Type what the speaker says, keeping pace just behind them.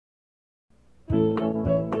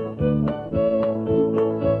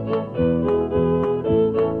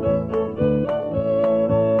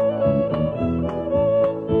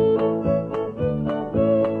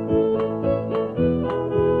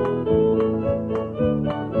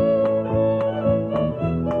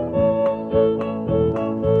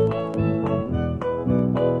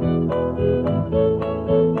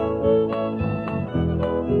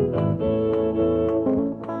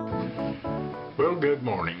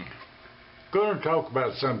Going to talk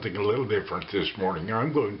about something a little different this morning.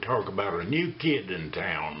 I'm going to talk about a new kid in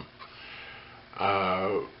town.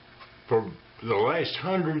 For the last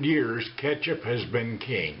 100 years, ketchup has been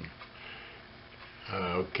king.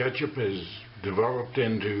 Ketchup has developed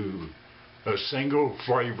into a single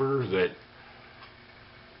flavor that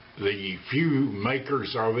the few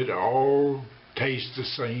makers of it all taste the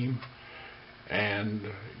same, and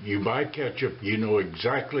you buy ketchup, you know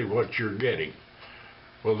exactly what you're getting.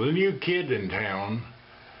 Well, the new kid in town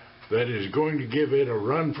that is going to give it a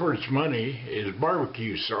run for its money is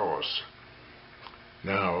barbecue sauce.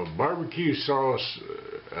 Now, barbecue sauce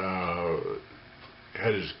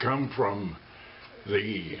has come from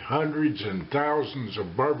the hundreds and thousands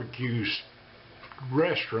of barbecue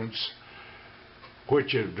restaurants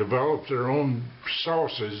which have developed their own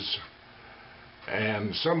sauces,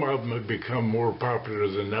 and some of them have become more popular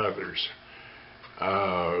than others.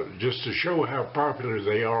 Just to show how popular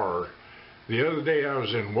they are, the other day I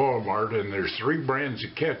was in Walmart and there's 3 brands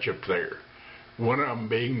of ketchup there. One of them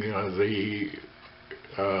being the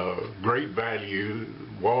Great Value,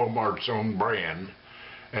 Walmart's own brand,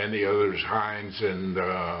 and the others Heinz and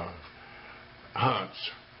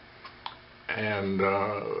Hunt's. And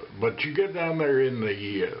but you get down there in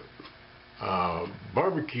the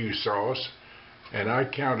barbecue sauce, and I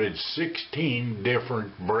counted 16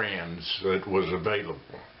 different brands that was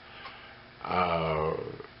available.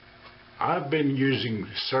 I've been using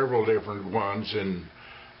several different ones, and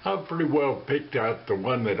I've pretty well picked out the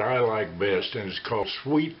one that I like best, and it's called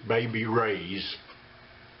Sweet Baby Ray's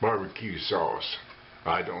barbecue sauce.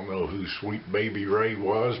 I don't know who Sweet Baby Ray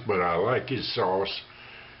was, but I like his sauce,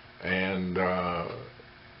 and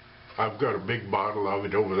I've got a big bottle of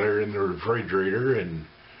it over there in the refrigerator, and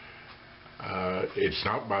it's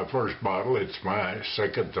not my first bottle, it's my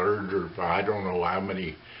second, third, or I don't know how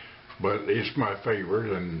many, but it's my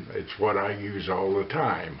favorite, and it's what I use all the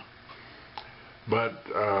time. But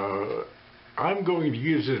I'm going to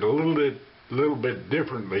use it a little bit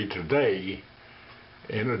differently today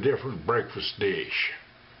in a different breakfast dish.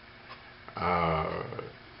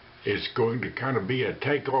 It's going to kind of be a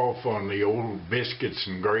takeoff on the old biscuits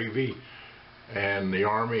and gravy and the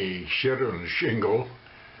Army shit on a shingle,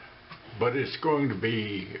 but it's going to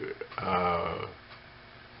be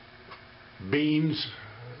beans,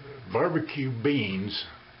 barbecue beans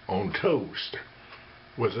on toast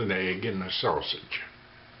with an egg and a sausage.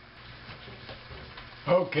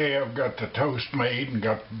 Okay, I've got the toast made and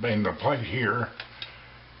got in the plate here.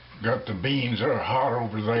 Got the beans that are hot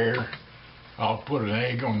over there. I'll put an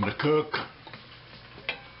egg on the cook.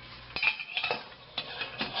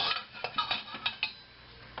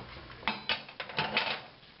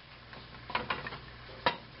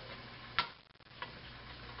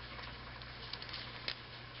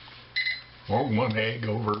 Want one egg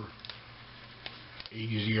over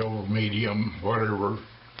easy, over medium, whatever.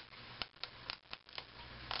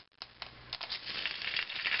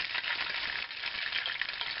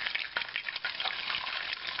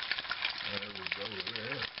 There we go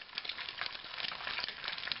there.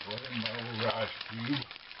 Put in my little ice cube.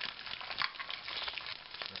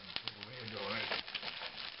 And put a lid on it.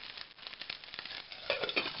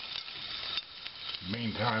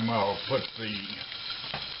 Meantime, I'll put the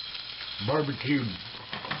barbecued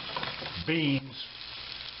beans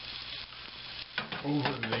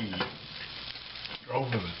over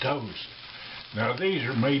the toast. Now these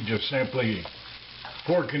are made just simply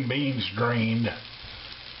pork and beans drained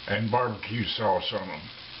and barbecue sauce on them,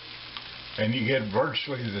 and you get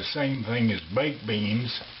virtually the same thing as baked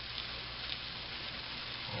beans,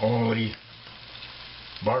 only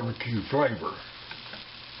barbecue flavor.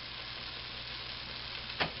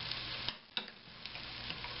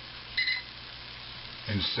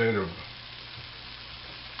 Instead of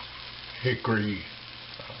hickory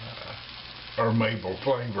or maple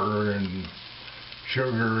flavor and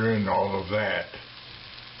sugar and all of that.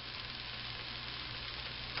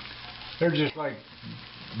 They're just like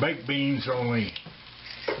baked beans, only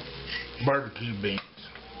barbecue beans.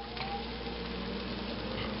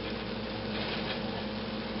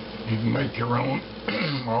 You can make your own,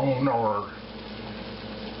 or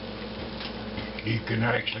you can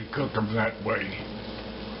actually cook them that way.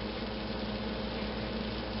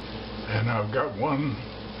 And I've got one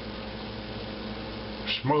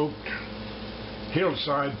smoked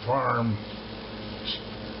Hillside Farm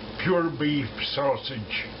pure beef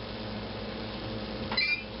sausage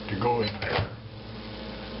to go in there.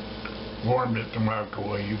 Warmed at the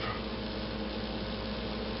microwave.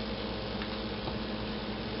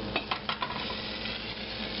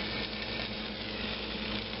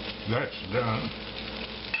 That's done.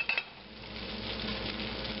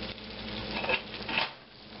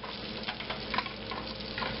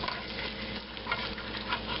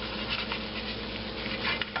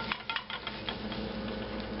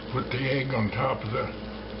 egg on top of the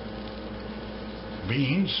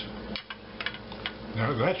beans.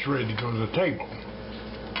 Now that's ready to go to the table.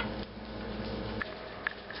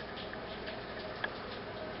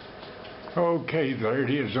 Okay, there it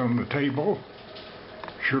is on the table.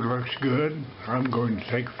 Sure looks good. I'm going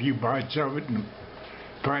to take a few bites of it and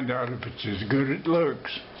find out if it's as good as it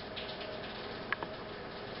looks.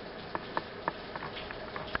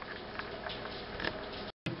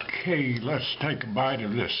 Okay, let's take a bite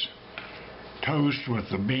of this toast with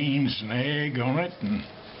the beans and egg on it. And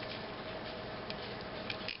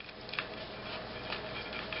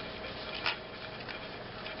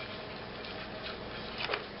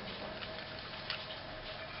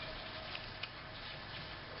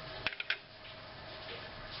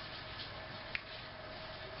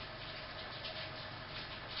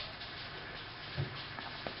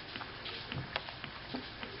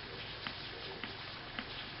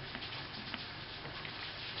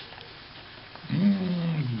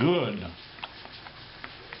good.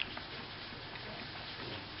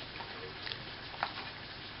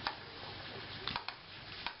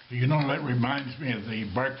 You know, that reminds me of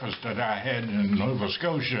the breakfast that I had in Nova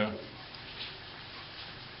Scotia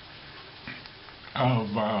of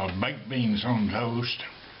baked beans on toast,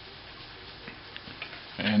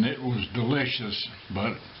 and it was delicious,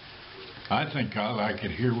 but I think I like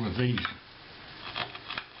it here with these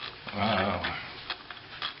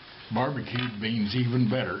barbecued beans even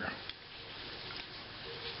better.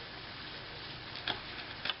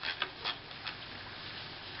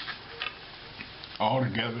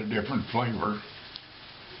 Altogether different flavor.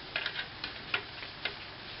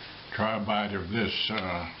 Try a bite of this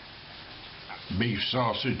beef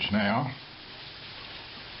sausage now.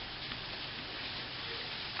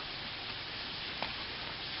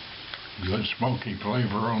 Good smoky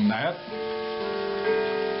flavor on that.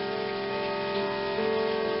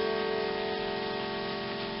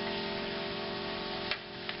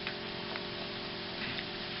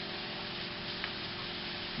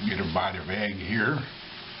 Get a bite of egg here.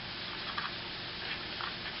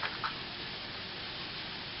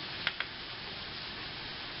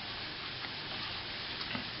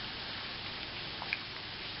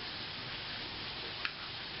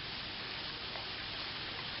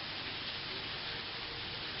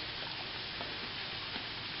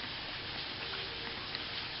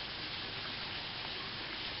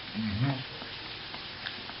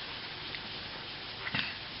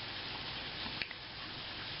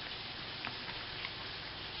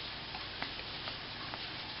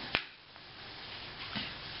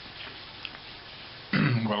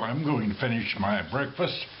 Well, I'm going to finish my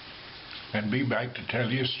breakfast and be back to tell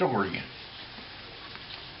you a story.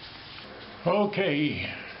 Okay,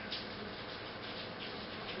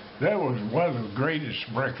 that was one of the greatest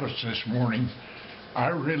breakfasts this morning. I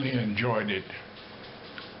really enjoyed it.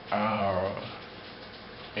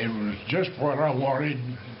 It was just what I wanted.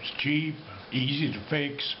 It's cheap, easy to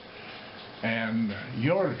fix, and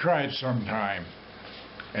you ought to try it sometime.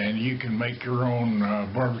 And you can make your own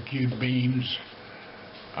barbecued beans.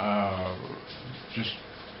 Just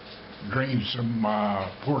drain some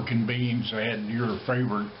pork and beans, add your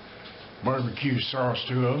favorite barbecue sauce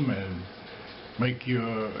to them, and make you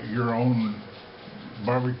your own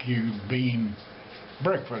barbecue bean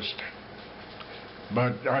breakfast.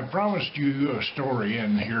 But I promised you a story,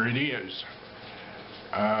 and here it is.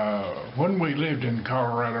 When we lived in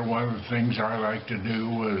Colorado, one of the things I liked to do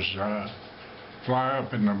was fly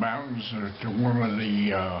up in the mountains to one of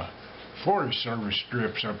the Forest Service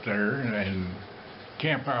strips up there and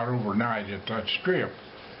camp out overnight at that strip.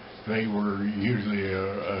 They were usually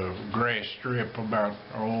a grass strip about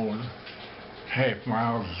half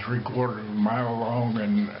mile to 3/4 of a mile long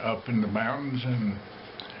and up in the mountains, and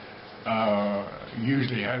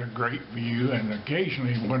usually had a great view, and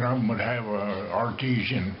occasionally one of them would have a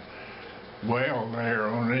artesian well there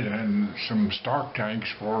on it and some stock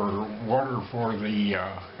tanks for water for the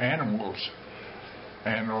animals,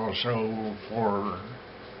 and also for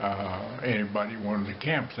anybody wanted to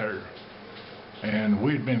camp there. And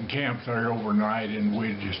we'd been camped there overnight, and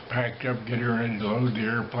we'd just packed up, getting ready to load the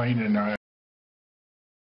airplane, and I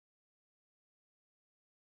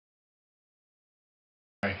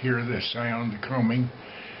hear this sound coming,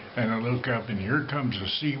 and I look up, and here comes a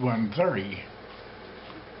C-130.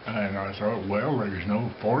 And I thought, well, there's no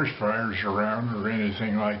forest fires around or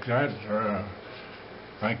anything like that.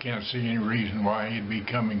 I can't see any reason why he'd be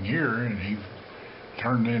coming here. And he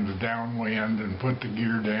turned into downwind and put the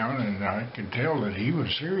gear down, and I could tell that he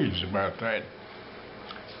was serious about that.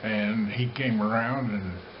 And he came around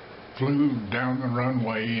and flew down the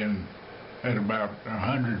runway, and at about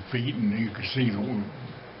 100 feet, and you could see the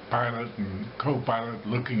pilot and co-pilot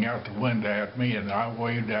looking out the window at me, and I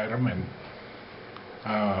waved at them, and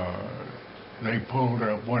they pulled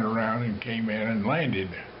up, went around, and came in and landed.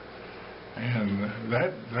 And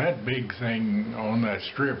that big thing on that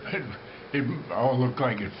strip, it all looked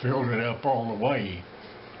like it filled it up all the way.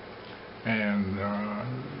 And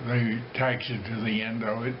they taxied to the end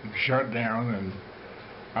of it and shut down, and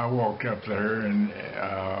I walked up there, and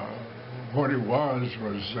what it was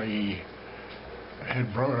they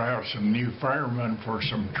had brought out some new firemen for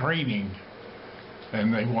some training,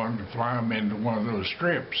 and they wanted to fly them into one of those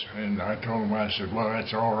strips. And I told them, I said, well,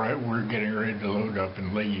 that's all right, we're getting ready to load up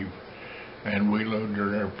and leave. And we loaded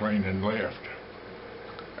their airplane and left.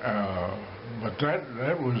 But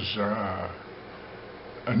that was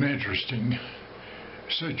an interesting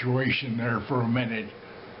situation there for a minute,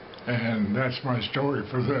 and that's my story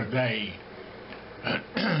for the day.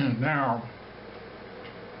 Now,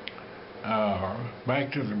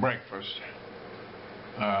 back to the breakfast.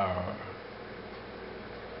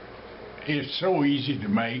 It's so easy to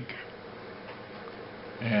make,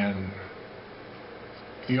 and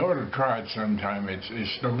you ought to try it sometime.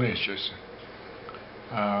 It's delicious.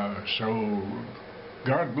 So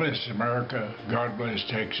God bless America, God bless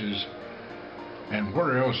Texas, and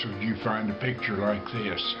where else would you find a picture like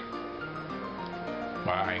this?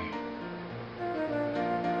 Bye.